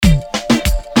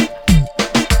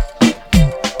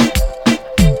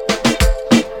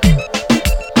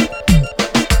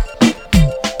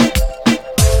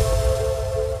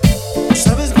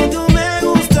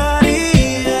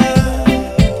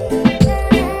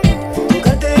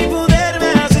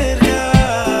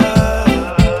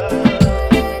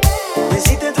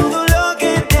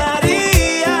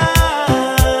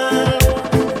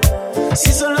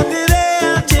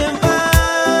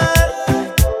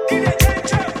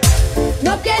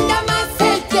pierda más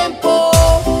el tiempo,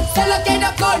 solo quiero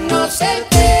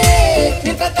conocerte.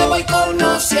 Mientras te voy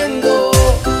conociendo,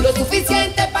 lo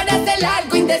suficiente para hacer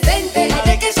algo indecente.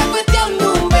 Haré que sea cuestión de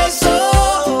un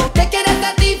beso, te quieres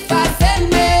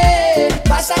satisfacerme,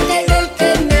 vas a querer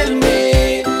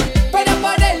tenerme, pero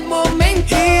por el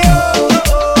momento.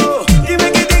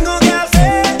 Dime qué tengo que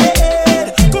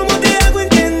hacer, cómo te hago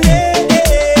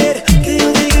entender que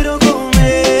yo te quiero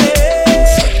comer.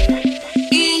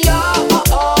 Y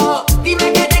yo,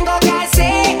 dime qué tengo que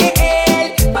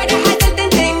hacer para hacerte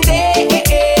entender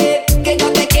que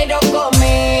yo te quiero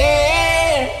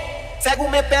comer.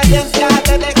 Según mi experiencia,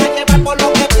 te dejas llevar por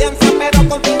lo que piensas, pero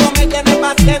contigo me tienes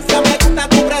paciencia. Me gusta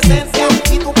tu presencia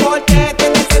y tu porte,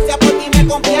 tienes esencia, por ti me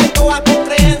confieso a tu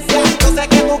creencia. Yo sé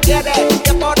que tú quieres y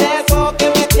es por eso que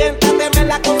me tientas. Teme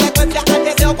las consecuencias al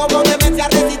deseo como demencia,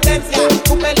 resistencia.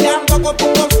 Tú peleando con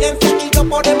tu conciencia y yo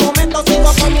por el momento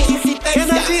sigo con mi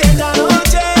insistencia. Que esta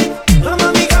noche, vamos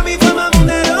a mi cama y formamos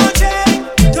de noche.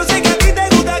 Yo sé que a ti te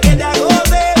gusta que te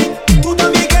agote, tú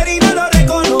también quieres y no lo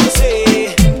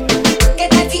reconoces. ¿Qué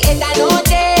tal si esta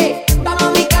noche vamos a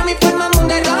mi cama y formamos un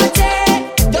derroche?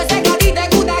 Yo sé que a ti te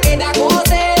gusta que te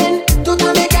acosen, tú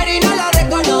también quieres y no lo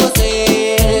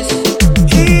reconoces.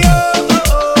 Y yo,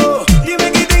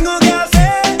 dime qué tengo que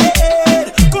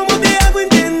hacer, cómo te hago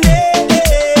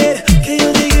entender que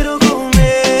yo te quiero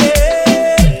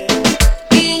comer.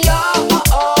 Y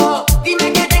yo,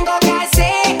 dime qué tengo que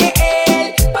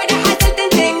hacer para hacerte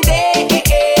entender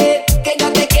que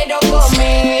yo te quiero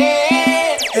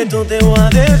comer. Esto te voy a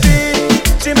decir,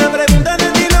 si me preguntan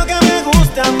de ti lo que me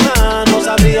gusta más, no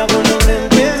sabría por dónde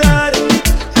empezar.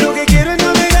 Lo que quiero es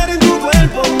navegar en tu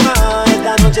cuerpo más.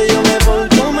 Esta noche yo me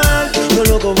porto mal, yo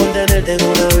loco por tenerte en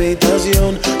una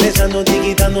habitación, besándote y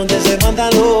quitándote ese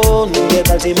pantalón. ¿Qué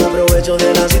tal si me aprovecho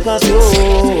de la situación?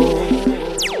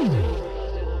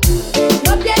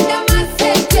 No pierda más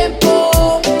el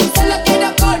tiempo, solo quiero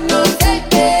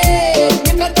conocerte.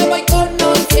 Mientras te voy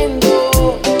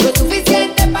conociendo, lo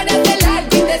suficiente para hacer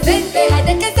algo indecente.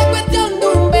 Haré que sea cuestión de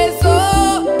un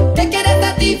beso, te quieres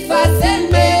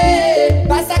satisfacerme,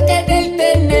 vas a querer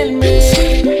tenerme,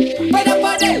 pero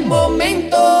por el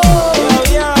momento.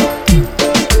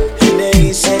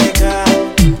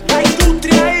 La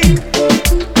industria ahí,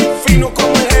 fino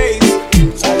como el haze,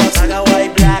 saga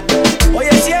white black.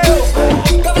 Oye cielo,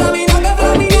 Que flamina,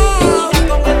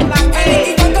 ey, y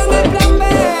yo con el plan B.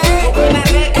 El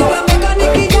plan B con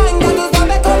Nicky, ya tú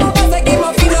sabes cómo va,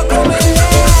 seguimos fino como el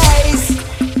lace.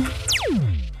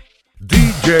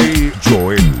 DJ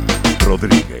Joel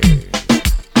Rodríguez.